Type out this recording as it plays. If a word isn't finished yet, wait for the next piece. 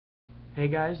Hey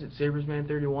guys, it's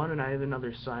SabersMan31 and I have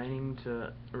another signing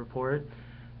to report.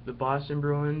 The Boston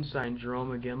Bruins signed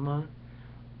Jarome Iginla.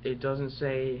 It doesn't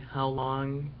say how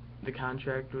long the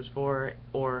contract was for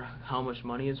or how much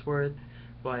money it's worth,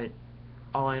 but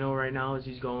all I know right now is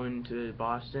he's going to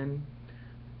Boston.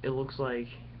 It looks like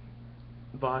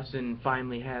Boston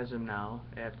finally has him now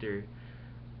after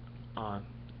uh,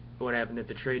 what happened at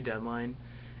the trade deadline.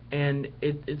 And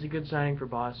it's a good signing for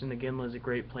Boston. Iginla's a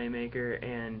great playmaker,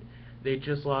 and they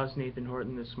just lost Nathan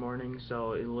Horton this morning,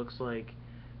 so it looks like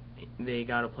they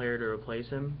got a player to replace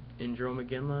him in Jarome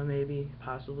Iginla, maybe,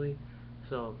 possibly.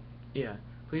 So, yeah.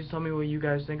 Please tell me what you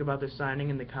guys think about this signing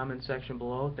in the comment section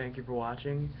below. Thank you for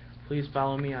watching. Please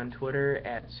follow me on Twitter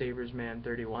at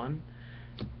SabersMan31.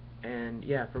 And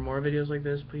yeah, for more videos like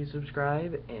this, please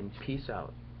subscribe, and peace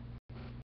out.